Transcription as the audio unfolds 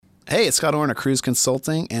Hey, it's Scott Orn at Cruise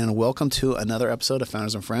Consulting, and welcome to another episode of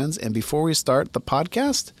Founders and Friends. And before we start the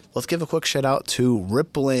podcast, let's give a quick shout out to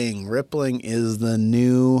Rippling. Rippling is the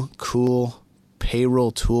new cool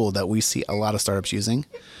payroll tool that we see a lot of startups using.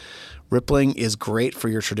 Rippling is great for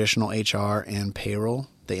your traditional HR and payroll.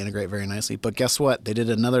 They integrate very nicely. But guess what? They did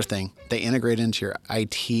another thing. They integrate into your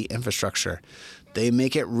IT infrastructure. They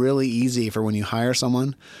make it really easy for when you hire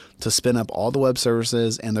someone to spin up all the web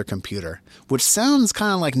services and their computer, which sounds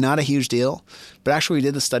kind of like not a huge deal. But actually, we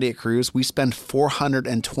did the study at Cruise. We spend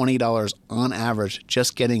 $420 on average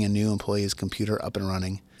just getting a new employee's computer up and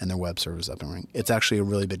running and their web service up and running. It's actually a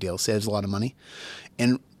really big deal. It saves a lot of money.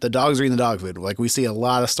 And the dogs are eating the dog food. Like, we see a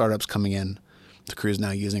lot of startups coming in to Cruise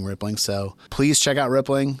now using Rippling. So please check out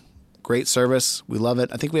Rippling. Great service. We love it.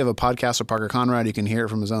 I think we have a podcast with Parker Conrad. You can hear it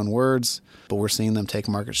from his own words, but we're seeing them take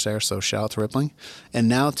market share. So shout out to Rippling. And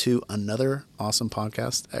now to another awesome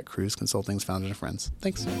podcast at Cruise Consulting's Founders and Friends.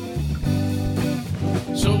 Thanks.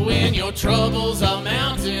 So when your troubles are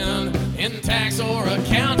mounting in tax or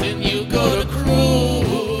accounting, you go to Cruise.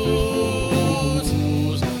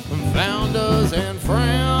 Founders and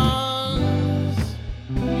Friends.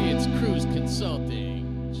 It's Cruise Consulting.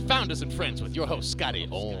 Founders and Friends with your host, Scotty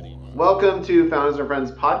Orn. Welcome to Founders and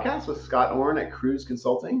Friends podcast with Scott Orn at Cruise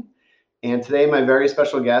Consulting. And today my very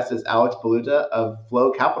special guest is Alex Baluta of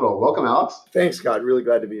Flow Capital. Welcome, Alex. Thanks, Scott. Really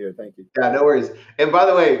glad to be here. Thank you. Yeah, no worries. And by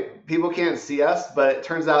the way, people can't see us, but it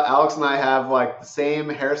turns out Alex and I have like the same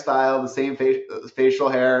hairstyle, the same facial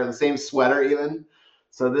hair, the same sweater even.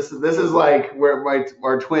 So this is like we're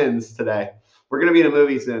our twins today. We're going to be in a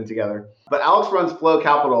movie soon together. But Alex runs Flow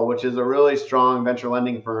Capital, which is a really strong venture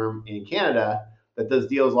lending firm in Canada that does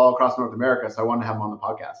deals all across North America. So I wanted to have him on the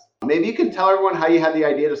podcast. Maybe you can tell everyone how you had the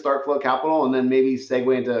idea to start Flow Capital and then maybe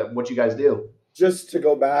segue into what you guys do. Just to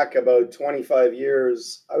go back about 25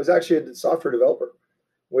 years, I was actually a software developer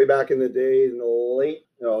way back in the day, in the late,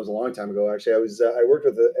 it was a long time ago, actually. I worked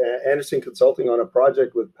with Anderson Consulting on a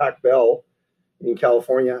project with Pac Bell in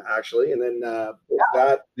California, actually. And then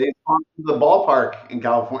they sponsored the ballpark in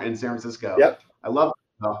California, in San Francisco. Yep. I love it.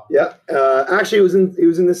 Oh. Yeah, actually, it was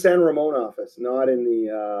in the San Ramon office, not in the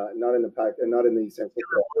San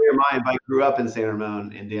Francisco. Your mind, I grew up in San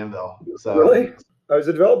Ramon in Danville. So really, I was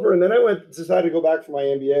a developer, and then I decided to go back for my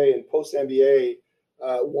MBA, and post MBA,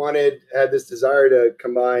 had this desire to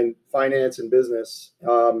combine finance and business,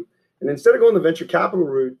 and instead of going the venture capital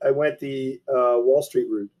route, I went the Wall Street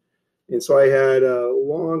route. And so I had a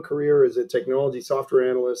long career as a technology software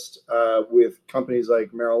analyst with companies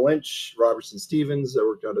like Merrill Lynch, Robertson Stevens. I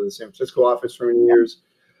worked out of the San Francisco office for many years.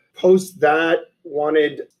 Post that,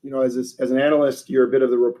 wanted, as an analyst, you're a bit of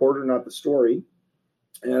the reporter, not the story.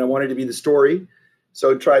 And I wanted to be the story.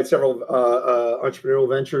 So I tried several entrepreneurial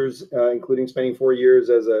ventures, including spending 4 years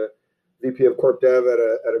as a VP of Corp Dev at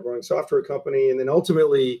a growing software company. And then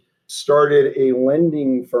ultimately started a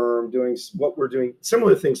lending firm doing what we're doing,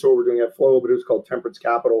 similar things to what we're doing at Flow, but it was called Temperance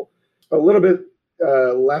Capital. A little bit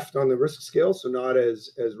left on the risk scale, so not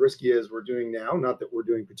as risky as we're doing now. Not that we're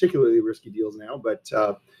doing particularly risky deals now, but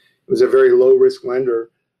it was a very low risk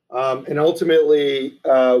lender. And ultimately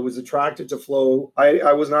was attracted to Flow.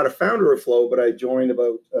 I was not a founder of Flow, but I joined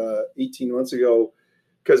about 18 months ago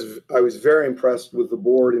because I was very impressed with the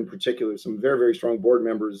board in particular, some very, very strong board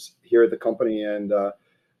members here at the company. And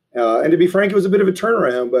to be frank, it was a bit of a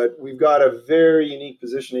turnaround, but we've got a very unique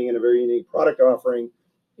positioning and a very unique product offering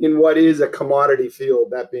in what is a commodity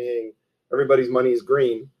field, that being everybody's money is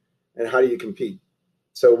green, and how do you compete?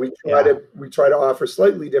 So we try to offer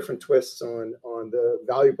slightly different twists on the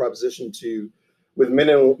value proposition with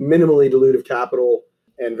minimally dilutive capital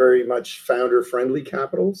and very much founder friendly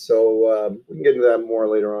capital. So we can get into that more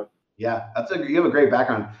later on. Yeah, you have a great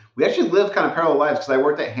background. We actually live kind of parallel lives because I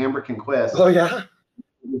worked at Hambrick and Quist. Oh yeah.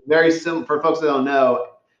 Very similar for folks that don't know.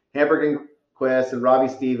 Hambrick and Quist and Robbie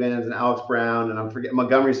Stevens and Alex Brown and I'm forgetting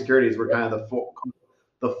Montgomery Securities were kind of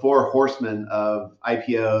the four horsemen of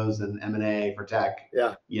IPOs and M&A for tech.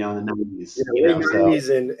 Yeah, in the 90s. Yeah, late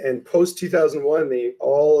 90s and post 2001,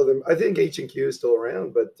 all of them. I think H&Q is still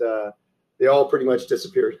around, but they all pretty much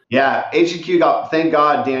disappeared. Yeah, H&Q thank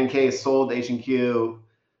God Dan Case sold H&Q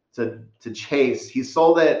to Chase. He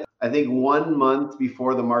sold it, I think, 1 month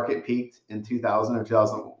before the market peaked in 2000 or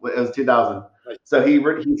 2000. It was 2000. Right. So he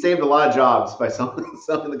saved a lot of jobs by selling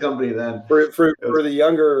the company then. For the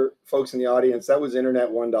younger folks in the audience, that was Internet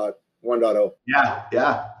 1.0.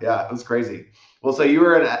 Yeah. It was crazy. Well, so you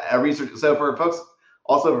were a research. So for folks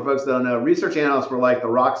that don't know, research analysts were like the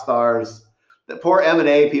rock stars. The poor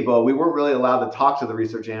M&A people, we weren't really allowed to talk to the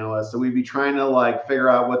research analysts. So we'd be trying to like figure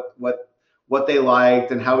out what they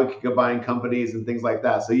liked and how we could combine companies and things like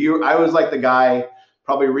that. So I was like the guy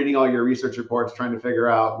probably reading all your research reports, trying to figure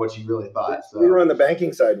out what you really thought. So You were on the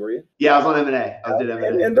banking side, were you? yeah, I was on M&A. I did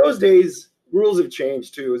M&A. And those days, rules have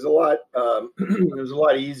changed too. It was a lot. It was a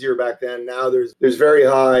lot easier back then. Now there's very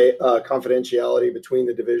high confidentiality between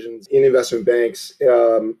the divisions in investment banks.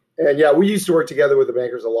 And yeah, we used to work together with the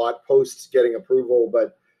bankers a lot post getting approval,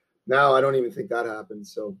 but now I don't even think that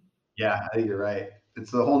happens. So yeah, I think you're right.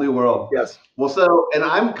 It's a whole new world. yes. Well, so, and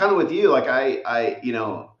I'm kind of with you. Like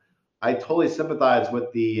I totally sympathize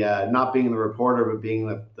with the not being the reporter, but being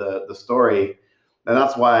the story. And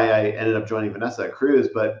that's why I ended up joining Vanessa at Cruise.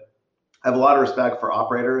 But I have a lot of respect for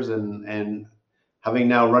operators, and having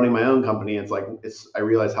now running my own company, I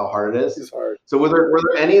realize how hard it is. It's hard. So were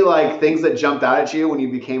there any like things that jumped out at you when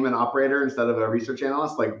you became an operator instead of a research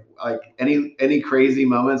analyst? Like any crazy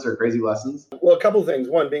moments or crazy lessons? Well, a couple of things.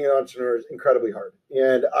 One, being an entrepreneur is incredibly hard.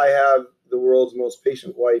 And I have the world's most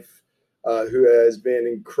patient wife who has been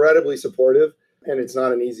incredibly supportive, and it's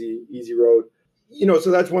not an easy road.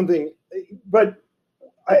 So that's one thing. But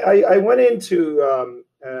I went into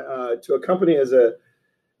to a company as a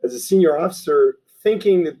senior officer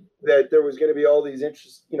thinking that there was going to be all these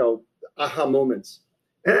aha moments.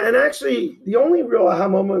 And actually, the only real aha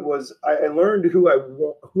moment was I learned who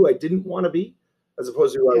I didn't want to be, as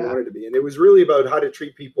opposed to who I wanted to be. And it was really about how to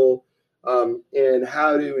treat people, and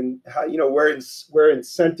how where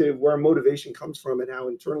incentive, where motivation comes from, and how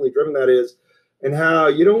internally driven that is, and how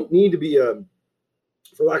you don't need to be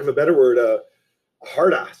for lack of a better word, a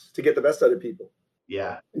hard ass to get the best out of people.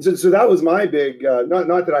 Yeah. And so that was my big, not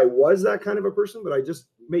that I was that kind of a person, but I just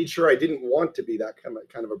made sure I didn't want to be that kind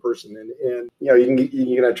of a person. And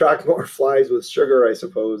you can attract more flies with sugar, I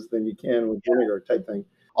suppose, than you can with vinegar type thing.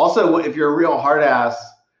 Also, if you're a real hard ass,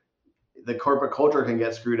 the corporate culture can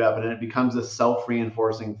get screwed up, and it becomes a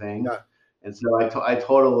self-reinforcing thing. Yeah. And so I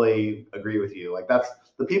totally agree with you. Like that's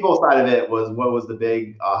the people side of it was what was the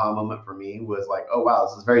big aha moment for me was like, oh wow,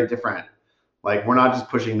 this is very different. Like we're not just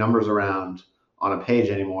pushing numbers around on a page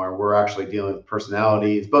anymore. We're actually dealing with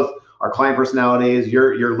personalities, both our client personalities,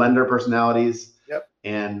 your lender personalities, yep,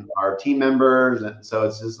 and our team members. And so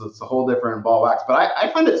it's a whole different ball of wax. But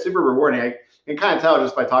I find it super rewarding. I can kind of tell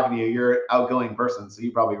just by talking to you, you're an outgoing person, so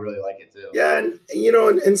you probably really like it too. Yeah,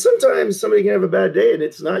 and sometimes somebody can have a bad day, and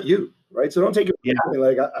it's not you, right? So don't take it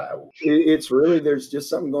personally. Like it's really there's just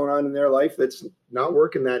something going on in their life that's not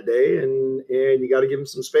working that day, and you got to give them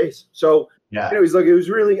some space. So anyways, look, it was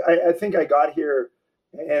really I think I got here,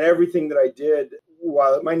 and everything that I did,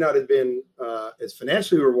 while it might not have been as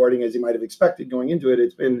financially rewarding as you might have expected going into it,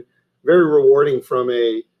 it's been very rewarding from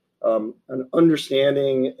an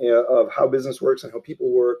understanding of how business works and how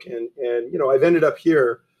people work. And I've ended up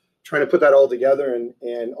here trying to put that all together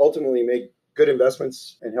and ultimately make good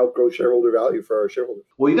investments and help grow shareholder value for our shareholders.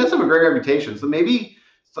 Well, you guys have a great reputation. So maybe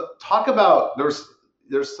talk about,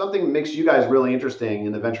 there's something that makes you guys really interesting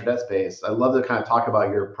in the venture debt space. I'd love to kind of talk about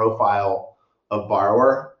your profile of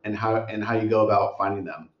borrower and how you go about finding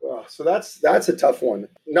them. Wow, so that's a tough one.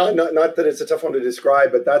 Not that it's a tough one to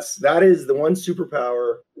describe, but that is the one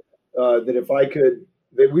superpower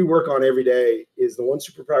that we work on every day. Is the one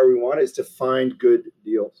superpower we want is to find good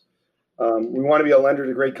deals. We want to be a lender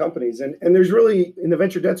to great companies, and there's really in the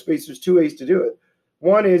venture debt space there's two ways to do it.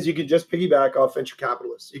 One is you can just piggyback off venture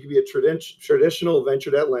capitalists. You can be a traditional venture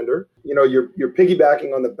debt lender. You're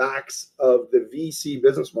piggybacking on the backs of the VC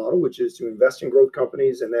business model, which is to invest in growth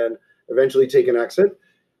companies and then eventually take an exit.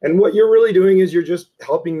 And what you're really doing is you're just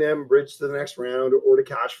helping them bridge to the next round or to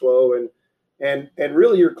cash flow. And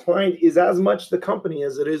really your client is as much the company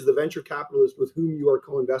as it is the venture capitalist with whom you are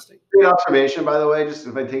co-investing. Great observation, by the way, just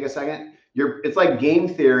if I take a second. It's like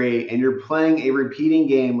game theory, and you're playing a repeating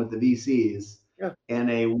game with the VCs. And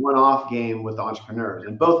a one-off game with the entrepreneurs,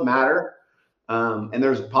 and both matter. And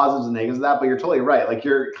there's positives and negatives of that, but you're totally right. Like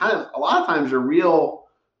you're kind of, a lot of times your real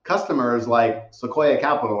customers like Sequoia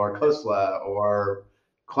Capital or Khosla or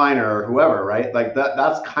Kleiner or whoever, right? Like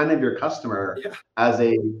that's kind of your customer as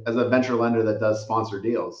a venture lender that does sponsored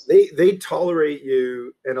deals. They tolerate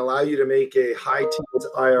you and allow you to make a high teens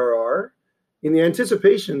IRR in the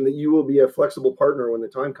anticipation that you will be a flexible partner when the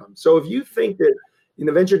time comes. So if you think that in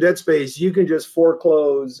the venture debt space, you can just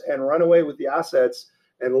foreclose and run away with the assets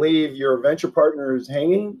and leave your venture partners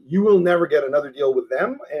hanging, you will never get another deal with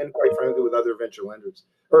them, and quite frankly, with other venture lenders,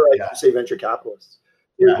 or I should say venture capitalists.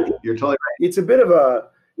 Yeah, you're totally right. It's a bit of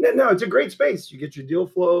it's a great space. You get your deal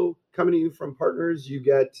flow coming to you from partners. You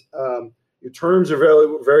get your terms are very,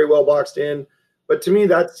 very well boxed in. But to me,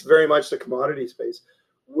 that's very much the commodity space.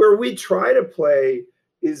 Where we try to play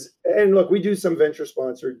is, and look, we do some venture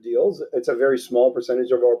sponsored deals. It's a very small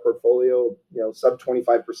percentage of our portfolio, sub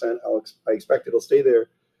 25%. I expect it'll stay there.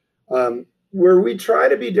 Where we try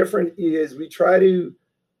to be different is we try to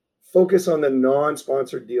focus on the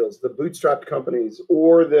non-sponsored deals, the bootstrapped companies,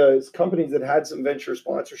 or the companies that had some venture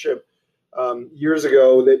sponsorship years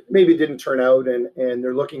ago that maybe didn't turn out, and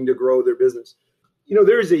they're looking to grow their business.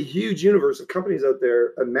 There is a huge universe of companies out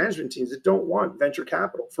there and management teams that don't want venture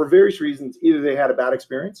capital for various reasons. Either they had a bad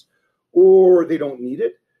experience, or they don't need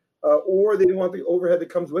it, or they don't want the overhead that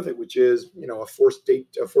comes with it, which is a forced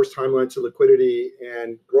timeline to liquidity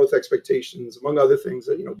and growth expectations, among other things.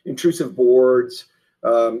 Intrusive boards.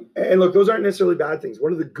 And look, those aren't necessarily bad things.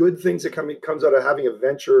 One of the good things that comes out of having a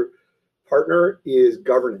venture partner is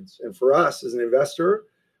governance. And for us as an investor,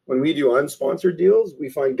 when we do unsponsored deals, we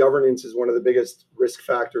find governance is one of the biggest risk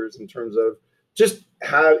factors in terms of just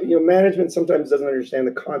how management sometimes doesn't understand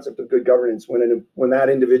the concept of good governance when that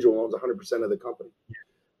individual owns 100% of the company.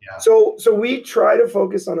 Yeah. So we try to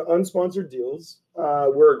focus on unsponsored deals.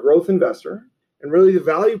 We're a growth investor, and really the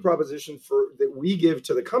value proposition that we give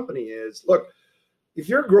to the company is, look, if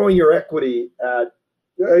you're growing your equity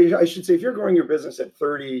if you're growing your business at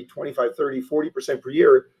 30, 25, 30, 40% per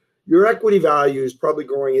year, your equity value is probably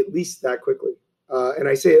growing at least that quickly. And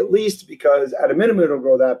I say at least because at a minimum, it'll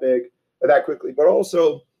grow that quickly. But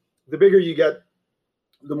also, the bigger you get,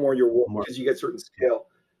 the more you're worth, because you get certain scale.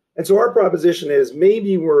 And so our proposition is,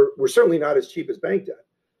 maybe we're certainly not as cheap as bank debt,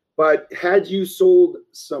 but had you sold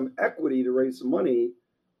some equity to raise some money,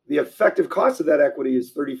 the effective cost of that equity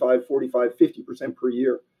is 35, 45, 50% per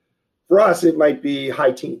year. For us, it might be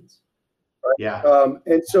high teens. Right? Yeah.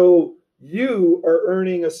 And so you are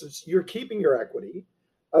you're keeping your equity,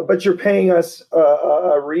 but you're paying us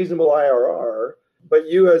a reasonable IRR. But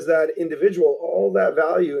you, as that individual, all that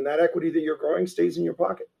value and that equity that you're growing stays in your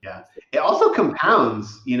pocket. Yeah. It also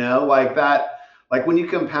compounds, like that. Like when you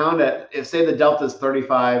compound it, if say the delta is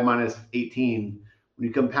 35 minus 18, when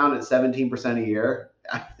you compound it 17% a year,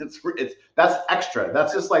 that's extra.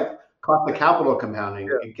 That's just like cost of capital compounding.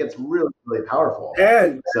 Yeah. It gets really, really powerful.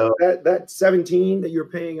 And so that 17 that you're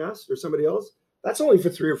paying us or somebody else, that's only for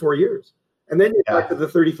 3 or 4 years. And then you're back to the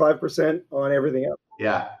 35% on everything else.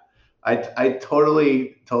 Yeah. I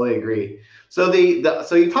totally agree. So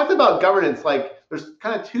so you talked about governance. Like there's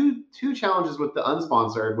kind of two challenges with the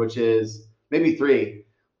unsponsored, which is maybe 3.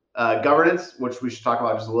 Governance, which we should talk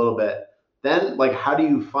about just a little bit. Then like how do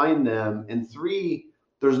you find them? And 3,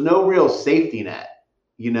 there's no real safety net.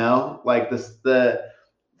 Like one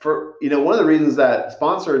of the reasons that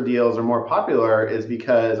sponsored deals are more popular is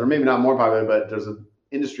because, or maybe not more popular, but there's an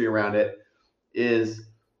industry around it, is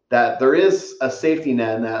that there is a safety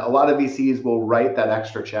net, and that a lot of VCs will write that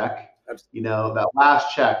extra check, that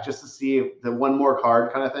last check, just to see the one more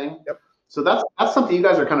card kind of thing. Yep. So that's something you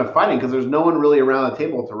guys are kind of fighting, because there's no one really around the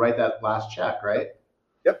table to write that last check, right?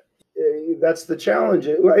 Yep. That's the challenge.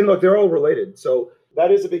 And look, they're all related. So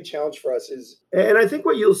that is a big challenge for us. And I think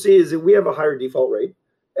what you'll see is that we have a higher default rate.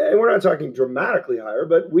 And we're not talking dramatically higher,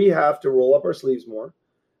 but we have to roll up our sleeves more.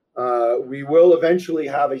 We will eventually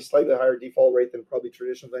have a slightly higher default rate than probably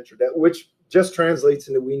traditional venture debt, which just translates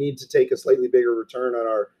into we need to take a slightly bigger return on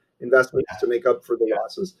our investments to make up for the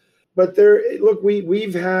losses. But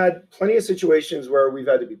we've had plenty of situations where we've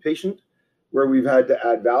had to be patient, where we've had to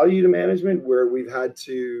add value to management, where we've had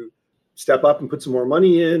to step up and put some more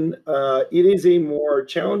money in. It is a more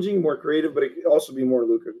challenging, more creative, but it can also be more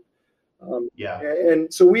lucrative.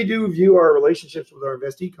 And so we do view our relationships with our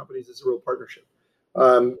investee companies as a real partnership.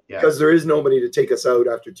 Because there is nobody to take us out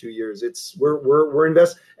after 2 years. We're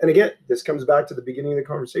invest. And again, this comes back to the beginning of the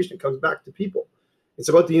conversation. It comes back to people. It's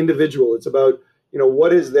about the individual. It's about,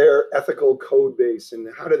 what is their ethical code base, and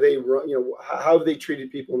how do they run, how have they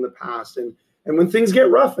treated people in the past? And when things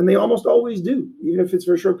get rough, and they almost always do, even if it's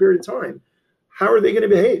for a short period of time, how are they going to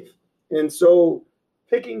behave? And so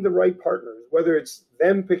picking the right partners, whether it's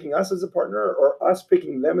them picking us as a partner or us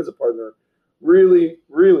picking them as a partner, really,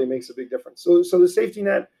 really makes a big difference. So the safety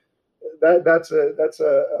net, that's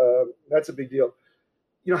a big deal.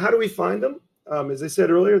 How do we find them? As I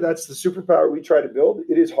said earlier, that's the superpower we try to build.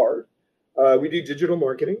 It is hard. We do digital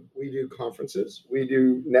marketing. We do conferences. We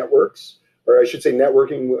do networks, or I should say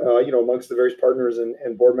networking, amongst the various partners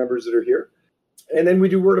and board members that are here. And then we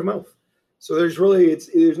do word of mouth. So there's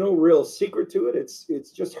no real secret to it.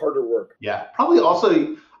 It's just harder work. Yeah. Probably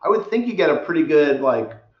also, I would think you get a pretty good,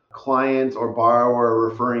 client or borrower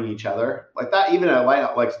referring each other like that. Even at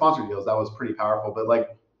like sponsored deals, that was pretty powerful. But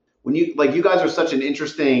when you guys are such an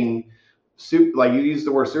interesting you use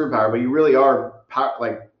the word superpower, but you really are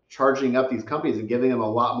charging up these companies and giving them a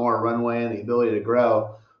lot more runway and the ability to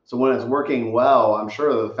grow. So when it's working well, I'm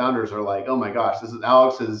sure the founders are like, oh my gosh,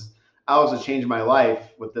 Alex has changed my life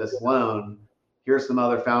with this loan. here's some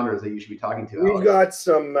other founders that you should be talking to. We've got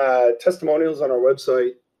some testimonials on our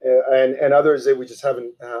website and others that we just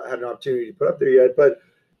haven't had an opportunity to put up there yet. But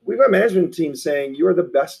we've got management teams saying you are the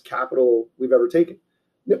best capital we've ever taken.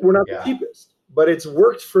 We're not the cheapest, but it's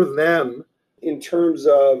worked for them in terms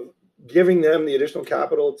of giving them the additional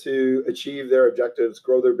capital to achieve their objectives,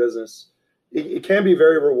 grow their business. It can be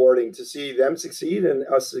very rewarding to see them succeed and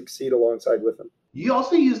us succeed alongside with them. You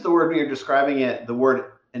also use the word when you're describing it, the word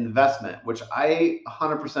investment, which I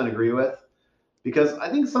 100% agree with, because I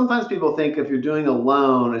think sometimes people think if you're doing a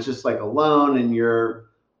loan, it's just like a loan and you're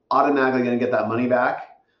automatically going to get that money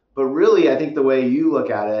back. But really, I think the way you look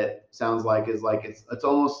at it sounds like is like it's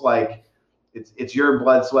almost like it's your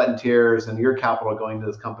blood, sweat, and tears and your capital going to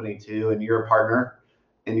this company too, and you're a partner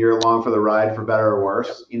and you're along for the ride for better or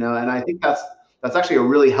worse, you know. And I think that's actually a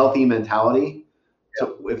really healthy mentality.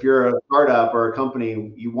 So if you're a startup or a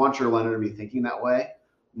company, you want your lender to be thinking that way,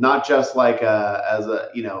 not just like as a,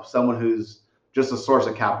 you know, someone who's just a source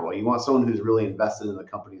of capital. You want someone who's really invested in the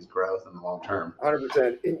company's growth in the long term.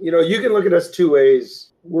 100%. You know, you can look at us two ways.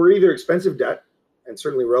 We're either expensive debt, and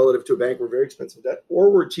certainly relative to a bank, we're very expensive debt,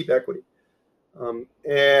 or we're cheap equity.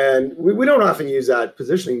 And we don't often use that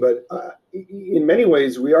positioning, but in many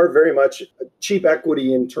ways, we are very much a cheap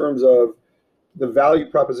equity in terms of the value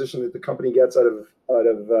proposition that the company gets out of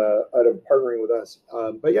partnering with us.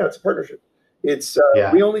 But yeah, it's a partnership. It's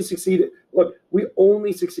we only succeed. Look, we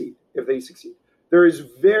only succeed if they succeed. There is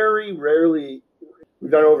very rarely,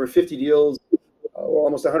 we've done over 50 deals,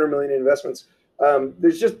 almost 100 million in investments.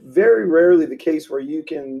 There's just very rarely the case where you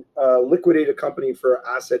can liquidate a company for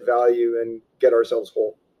asset value and get ourselves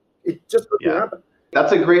whole. It just doesn't happen.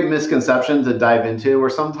 That's a great misconception to dive into, where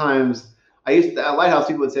sometimes at Lighthouse,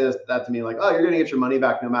 people would say that to me, like, oh, you're going to get your money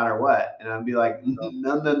back no matter what. And I'd be like,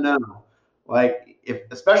 no. Like,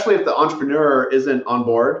 especially if the entrepreneur isn't on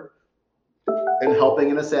board and helping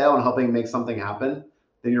in a sale and helping make something happen,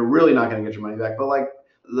 then you're really not going to get your money back. But like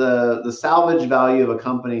the salvage value of a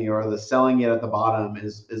company or the selling it at the bottom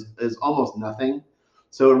is almost nothing.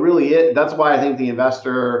 So it really is. That's why I think the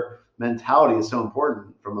investor mentality is so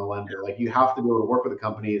important from a lender. Like, you have to be able to work with the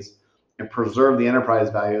companies and preserve the enterprise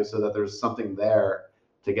value so that there's something there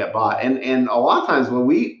to get bought. And a lot of times what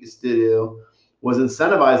we used to do was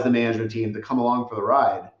incentivize the management team to come along for the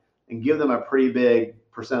ride and give them a pretty big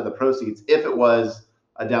 % of the proceeds if it was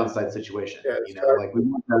a downside situation. Yeah, you know, like, we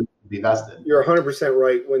want them to be vested. You're 100%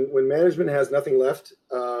 right. When management has nothing left,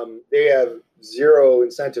 they have zero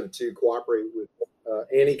incentive to cooperate with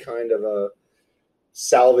any kind of a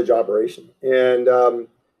salvage operation. And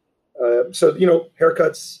so, you know,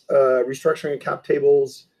 haircuts, restructuring cap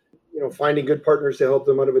tables, you know, finding good partners to help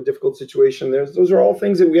them out of a difficult situation. Those are all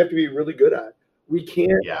things that we have to be really good at. We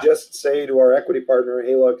can't just say to our equity partner,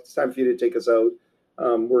 hey, look, it's time for you to take us out.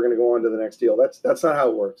 We're going to go on to the next deal. That's not how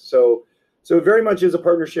it works. So it very much is a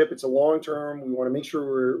partnership. It's a long term. We want to make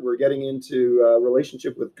sure we're getting into a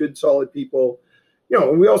relationship with good, solid people. You know,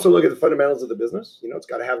 and we also look at the fundamentals of the business. You know, it's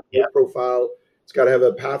got to have a good profile. It's got to have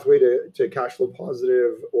a pathway to cash flow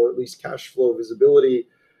positive, or at least cash flow visibility.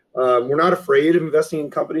 We're not afraid of investing in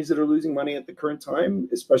companies that are losing money at the current time,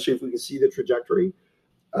 especially if we can see the trajectory.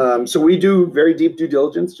 So we do very deep due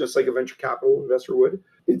diligence, just like a venture capital investor would.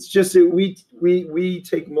 It's just that we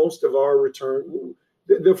take most of our return.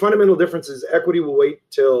 The fundamental difference is equity will wait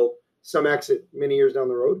till some exit many years down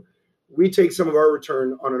the road. We take some of our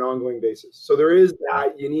return on an ongoing basis. So there is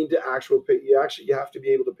that. You need to pay. You have to be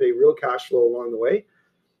able to pay real cash flow along the way.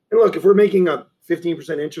 And look, if we're making a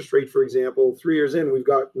 15% interest rate, for example, 3 years in,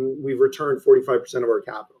 we've returned 45% of our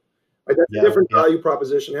capital. Right? That's a different value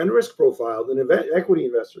proposition and risk profile than an equity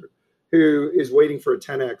investor who is waiting for a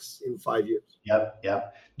 10x in 5 years. Yep. Do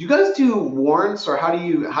you guys do warrants, or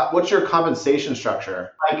what's your compensation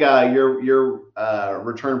structure? Like your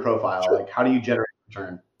return profile, like how do you generate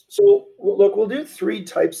return? So look, we'll do 3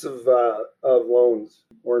 types of loans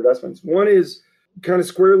or investments. One is kind of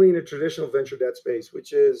squarely in a traditional venture debt space,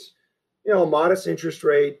 which is, you know, a modest interest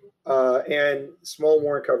rate and small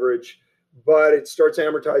warrant coverage, but it starts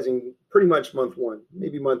amortizing pretty much month 1,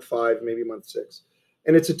 maybe month 5, maybe month 6.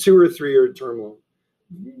 And it's a 2 or 3 year term loan.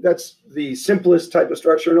 That's the simplest type of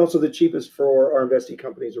structure and also the cheapest for our investee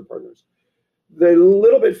companies or partners. The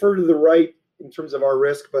little bit further to the right in terms of our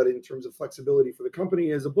risk, but in terms of flexibility for the company,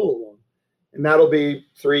 is a bullet loan. And that'll be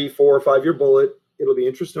 3, 4, or 5 year bullet. It'll be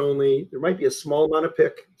interest only. There might be a small amount of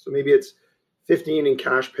PIK. So maybe it's 15 in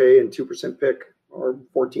cash pay and 2% PIK, or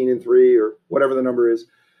 14 in 3, or whatever the number is.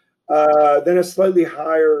 Then a slightly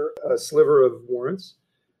higher sliver of warrants.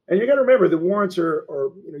 And you got to remember, the warrants are,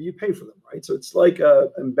 you know, you pay for them, right? So it's like a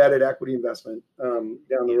embedded equity investment down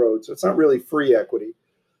the road. So it's not really free equity.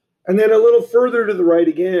 And then a little further to the right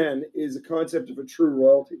again is the concept of a true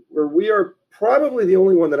royalty, where we are probably the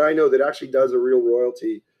only one that I know that actually does a real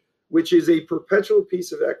royalty, which is a perpetual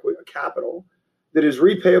piece of equity, capital that is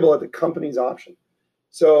repayable at the company's option.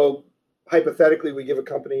 So hypothetically, we give a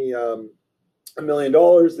company $1 million,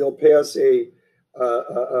 they'll pay us a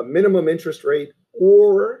minimum interest rate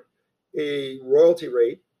or a royalty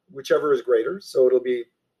rate, whichever is greater. So it'll be,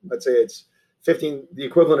 let's say it's the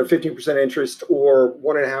equivalent of 15% interest or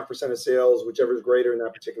 1.5% of sales, whichever is greater in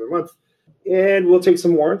that particular month. And we'll take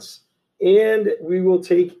some warrants, and we will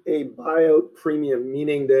take a buyout premium,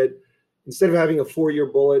 meaning that instead of having a 4-year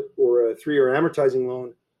bullet or a 3-year amortizing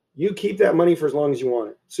loan, you keep that money for as long as you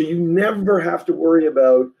want it. So you never have to worry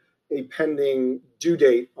about a pending due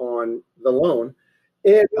date on the loan.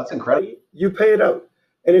 And that's incredible. You pay it out.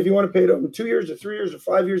 And if you want to pay it out in 2 years or 3 years or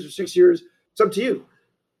 5 years or 6 years, it's up to you.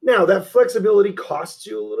 Now, that flexibility costs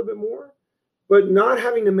you a little bit more, but not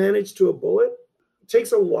having to manage to a bullet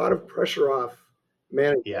takes a lot of pressure off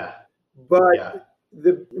managing. Yeah. But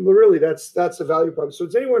really, that's the value prop. So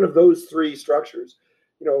it's any one of those three structures,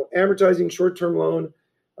 amortizing short-term loan,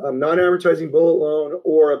 non-amortizing bullet loan,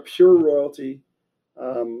 or a pure royalty,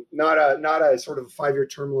 not a sort of 5-year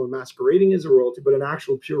term loan masquerading as a royalty, but an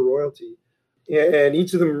actual pure royalty. And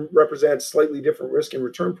each of them represents slightly different risk and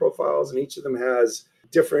return profiles, and each of them has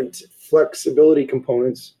different flexibility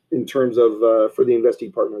components in terms of for the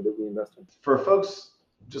investee partner that we invest in. For folks,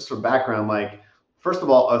 just for background, first of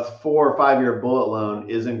all, a 4 or 5 year bullet loan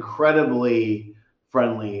is incredibly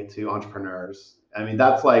friendly to entrepreneurs. I mean,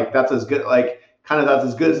 that's as good, that's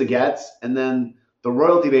as good as it gets. And then the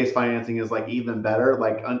royalty-based financing is even better,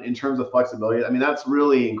 in terms of flexibility. I mean, that's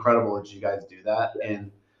really incredible that you guys do that.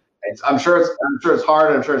 And I'm sure it's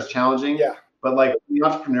hard. I'm sure it's challenging. Yeah. But the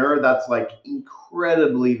entrepreneur, that's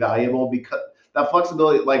incredibly valuable, because that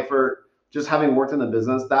flexibility, for just having worked in the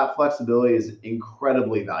business, that flexibility is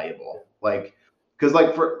incredibly valuable. Because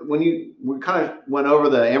we kind of went over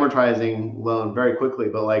the amortizing loan very quickly,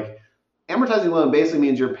 but amortizing loan basically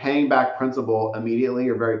means you're paying back principal immediately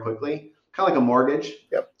or very quickly, kind of like a mortgage.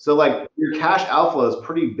 Yep. So your cash outflow is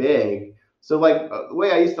pretty big. So the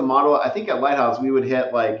way I used to model it, I think at Lighthouse we would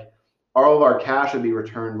hit all of our cash would be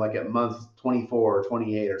returned at month 24 or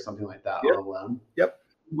 28 or something like that. Yep. On a loan. Yep.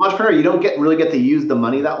 Entrepreneur, you don't really get to use the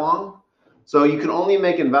money that long. So you can only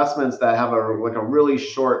make investments that have a really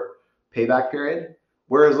short payback period.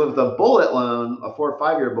 Whereas with a bullet loan, a 4 or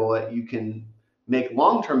 5 year bullet, you can make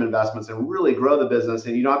long-term investments and really grow the business,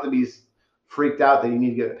 and you don't have to be freaked out that you need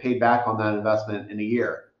to get paid back on that investment in a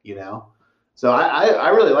year, So I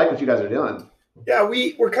really like what you guys are doing. Yeah,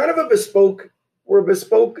 we're kind of a bespoke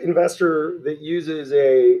investor that uses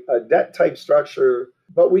a debt type structure,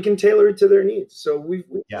 but we can tailor it to their needs. So we've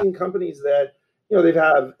seen companies that, they've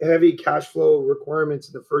have heavy cash flow requirements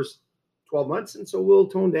in the first 12 months. And so we'll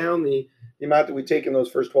tone down the amount that we take in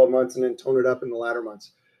those first 12 months and then tone it up in the latter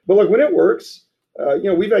months. But when it works,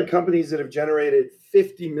 we've had companies that have generated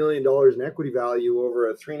 $50 million in equity value over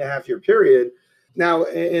a 3.5 year period. Now,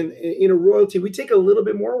 in a royalty, we take a little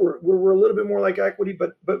bit more. We're a little bit more like equity,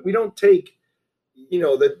 but we don't take,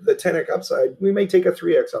 the 10x upside. We may take a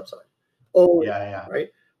 3x upside. Oh, yeah. Right.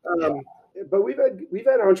 But we've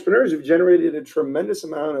had entrepreneurs who've generated a tremendous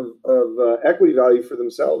amount of equity value for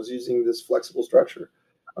themselves using this flexible structure.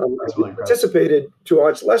 We participated to a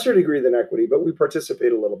much lesser degree than equity, but we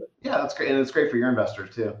participate a little bit. Yeah, that's great, and it's great for your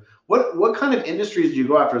investors too. What kind of industries do you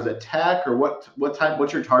go after? Is it tech, or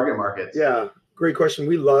what's your target markets? Yeah, great question.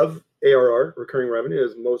 We love ARR, recurring revenue,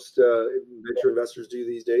 as most venture investors do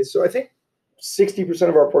these days. So I think 60%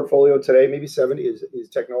 of our portfolio today, maybe 70, is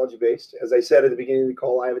technology based. As I said at the beginning of the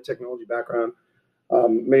call, I have a technology background.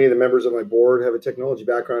 Many of the members of my board have a technology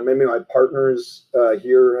background. Many of my partners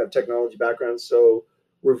here have technology backgrounds. So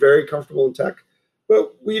we're very comfortable in tech.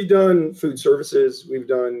 But we've done food services. We've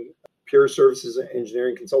done pure services,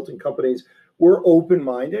 engineering, consulting companies. We're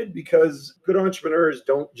open-minded because good entrepreneurs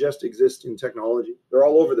don't just exist in technology. They're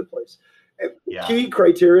all over the place. And key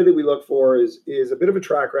criteria that we look for is a bit of a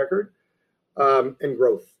track record and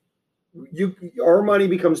growth. Our money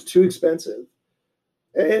becomes too expensive.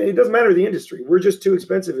 And it doesn't matter the industry. We're just too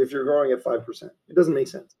expensive if you're growing at 5%. It doesn't make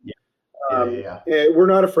sense. We're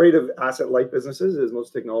not afraid of asset-light businesses, as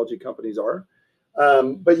most technology companies are.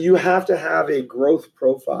 But you have to have a growth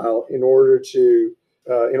profile in order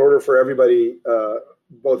for everybody,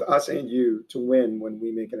 both us and you, to win when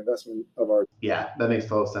we make an investment of our. Yeah, that makes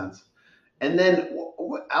total sense. And then,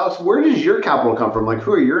 Alex, where does your capital come from?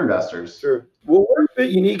 Who are your investors? Sure. Well, we're a bit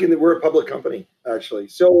unique in that we're a public company, actually.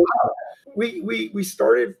 So we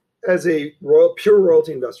started as a pure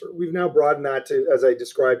royalty investor. We've now broadened that to, as I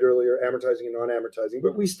described earlier, amortizing and non-amortizing,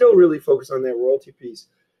 but we still really focus on that royalty piece.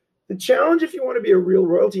 The challenge, if you want to be a real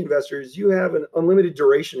royalty investor, is you have an unlimited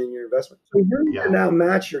duration in your investment. So you can now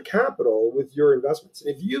match your capital with your investments.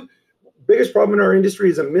 And biggest problem in our industry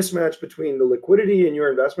is a mismatch between the liquidity in your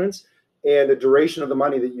investments and the duration of the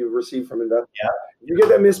money that you receive from investment. Yeah. If you get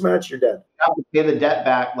that mismatch, you're dead. You have to pay the debt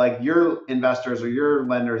back, like your investors or your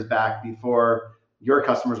lenders back, before your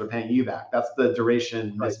customers are paying you back. That's the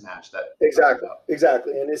duration mismatch. Exactly.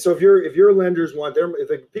 And so if your lenders if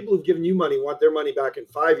the people who've given you money want their money back in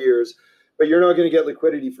 5 years, but you're not going to get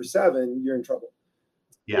liquidity for 7, you're in trouble.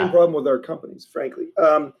 Yeah. Same problem with our companies, frankly.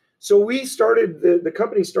 So we started, the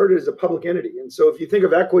company started as a public entity. And so if you think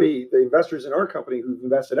of equity, the investors in our company who've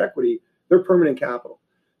invested equity, they're permanent capital.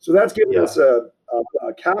 So that's given us a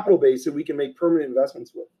capital base that we can make permanent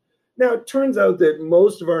investments with. Now, it turns out that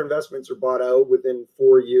most of our investments are bought out within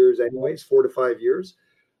 4 years anyways, 4 to 5 years.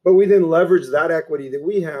 But we then leverage that equity that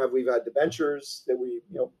we have. We've had debentures that we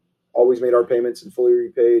always made our payments and fully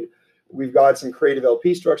repaid. We've got some creative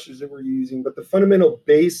LP structures that we're using, but the fundamental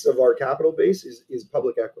base of our capital base is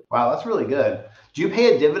public equity. Wow, that's really good. Do you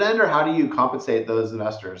pay a dividend, or how do you compensate those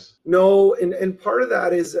investors? No, and part of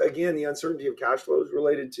that is, again, the uncertainty of cash flows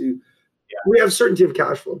related to, we have certainty of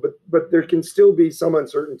cash flow, but there can still be some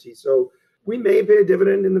uncertainty. So we may pay a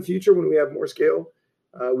dividend in the future when we have more scale.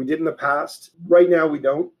 We did in the past. Right now, we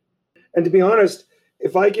don't. And to be honest,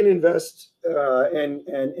 if I can invest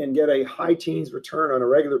and get a high teens return on a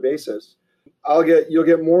regular basis, you'll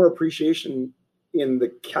get more appreciation in the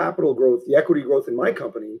capital growth, the equity growth in my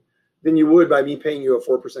company, than you would by me paying you a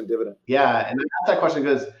 4% dividend. Yeah, and I asked that question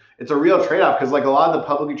because it's a real trade-off. Because like a lot of the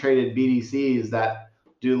publicly traded BDCs that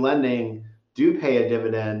do lending do pay a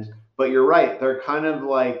dividend, but you're right, they're kind of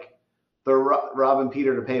like the robbing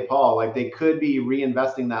Peter to pay Paul. Like they could be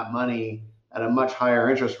reinvesting that money at a much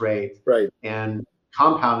higher interest rate, right, and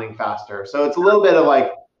compounding faster. So it's a little bit of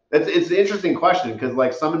like, it's an interesting question, because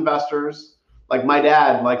like some investors, like my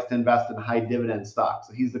dad likes to invest in high dividend stocks.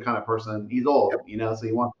 So he's the kind of person, he's old, so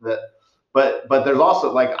he wants that. But there's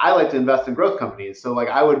also like, I like to invest in growth companies. So like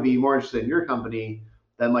I would be more interested in your company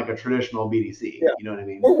than like a traditional BDC. Yeah. You know what I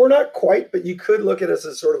mean? We're not quite, but you could look at us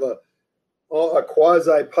as sort of a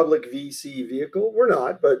quasi-public VC vehicle. We're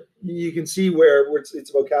not, but you can see where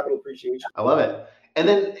it's about capital appreciation. I love it. And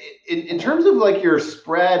then in terms of like your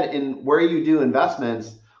spread in where you do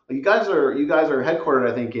investments, like you guys are headquartered,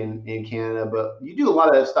 I think, in Canada, but you do a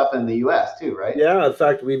lot of stuff in the US too, right? Yeah. In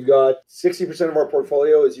fact, we've got 60% of our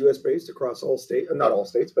portfolio is US based across all states, not all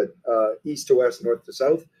states, but east to west, north to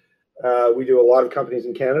south. We do a lot of companies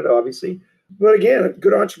in Canada, obviously. But again,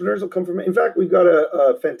 good entrepreneurs will come from. In fact, we've got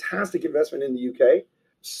a fantastic investment in the UK.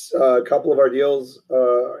 A couple of our deals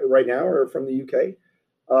right now are from the UK.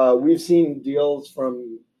 We've seen deals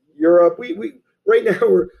from Europe. We right now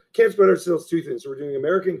we can't spread ourselves too thin. So we're doing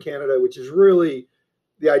America and Canada, which is really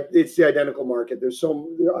it's the identical market. There's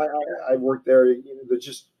I worked there.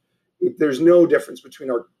 There's no difference between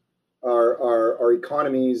our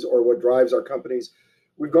economies or what drives our companies.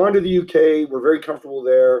 We've gone to the UK. We're very comfortable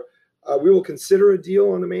there. We will consider a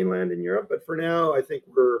deal on the mainland in Europe, but for now, I think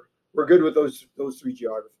we're good with those 3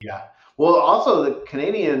 geographies. Yeah. Well, also the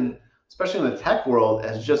Canadian, especially in the tech world,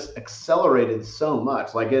 has just accelerated so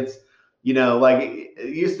much. Like it's, like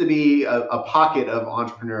it used to be a pocket of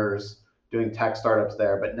entrepreneurs doing tech startups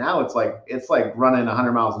there, but now it's like running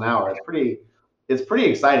 100 miles an hour. It's pretty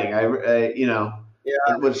exciting.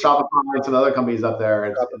 With Shopify and some other companies up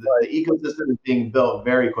there, the ecosystem is being built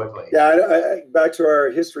very quickly. Yeah, back to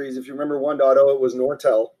our histories. If you remember 1.0, it was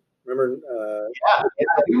Nortel. Remember? I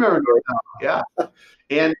remember Nortel. Yeah,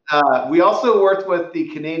 and we also worked with the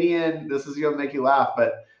Canadian. This is going to make you laugh,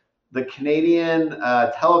 but the Canadian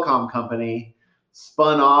telecom company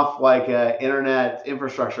spun off like an internet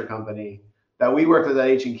infrastructure company that we worked with at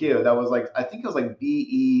H&Q. That was like, I think it was like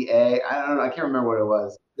BEA. I don't know. I can't remember what it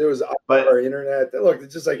was. There was our internet. Look,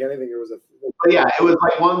 it's just like anything. It was it was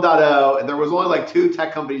like 1.0, and there was only like 2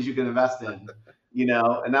 tech companies you could invest in,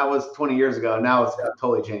 and that was 20 years ago. Now it's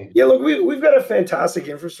totally changed. Yeah, look, we've got a fantastic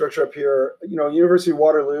infrastructure up here. University of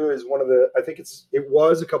Waterloo is one of the, I think it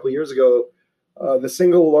was a couple of years ago, the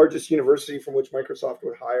single largest university from which Microsoft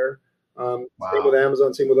would hire. Wow. Same with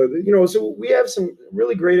Amazon, same with other, so we have some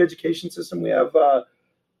really great education system. We have,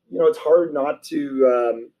 it's hard not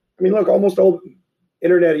to, look, almost all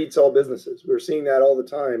internet eats all businesses. We're seeing that all the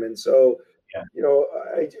time. And so,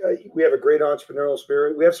 we have a great entrepreneurial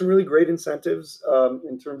spirit. We have some really great incentives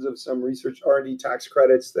in terms of some research R&D tax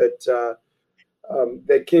credits that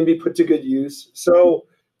can be put to good use. So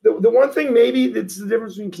The one thing maybe that's the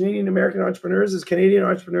difference between Canadian and American entrepreneurs is Canadian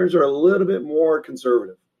entrepreneurs are a little bit more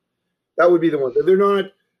conservative. That would be the one. They're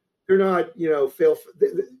not,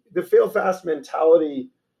 the fail fast mentality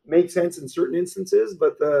makes sense in certain instances,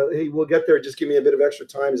 but hey, we'll get there. Just give me a bit of extra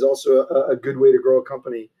time is also a good way to grow a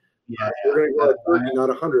company. Yeah, we're going to grow at 30, not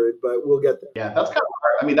 100, but we'll get there. Yeah, that's kind of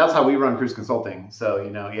hard. I mean, that's how we run Cruise Consulting. So,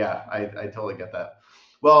 I totally get that.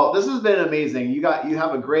 Well, this has been amazing. You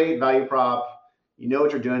have a great value prop. You know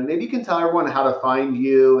what you're doing. Maybe you can tell everyone how to find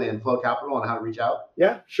you and Flow Capital and how to reach out.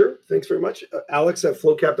 Yeah, sure. Thanks very much. Alex at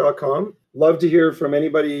flowcap.com. Love to hear from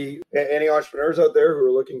anybody, any entrepreneurs out there who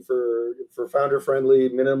are looking for founder-friendly,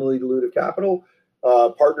 minimally dilutive capital.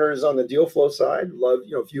 Partners on the deal flow side. Love,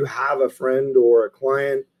 if you have a friend or a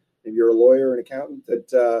client, maybe you're a lawyer or an accountant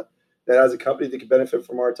that has a company that could benefit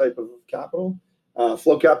from our type of capital.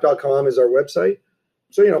 Flowcap.com is our website.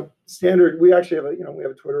 So, standard, we actually have we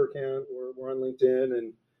have a Twitter account, we're on LinkedIn,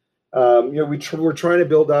 and, we're trying to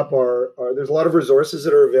build up our, there's a lot of resources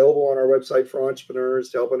that are available on our website for entrepreneurs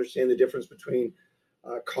to help understand the difference between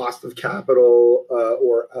cost of capital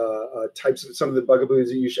or types of some of the bugaboos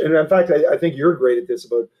that you should, and in fact, I think you're great at this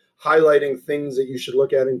about highlighting things that you should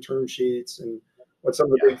look at in term sheets and what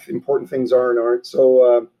some of the big important things are and aren't.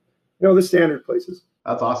 So, the standard places.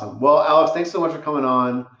 That's awesome. Well, Alex, thanks so much for coming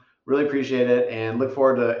on. Really appreciate it and look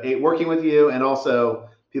forward to working with you. And also,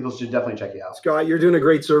 people should definitely check you out. Scott, you're doing a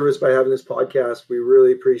great service by having this podcast. We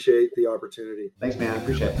really appreciate the opportunity. Thanks, man. I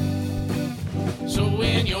appreciate it. So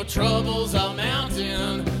when your troubles are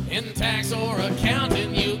mounting in tax or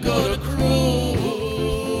accounting, you go to Cruise.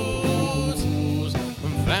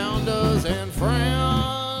 Founders and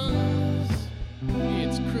friends.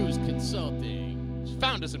 It's Cruise Consulting.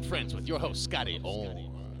 Founders and friends with your host, Scotty Orr.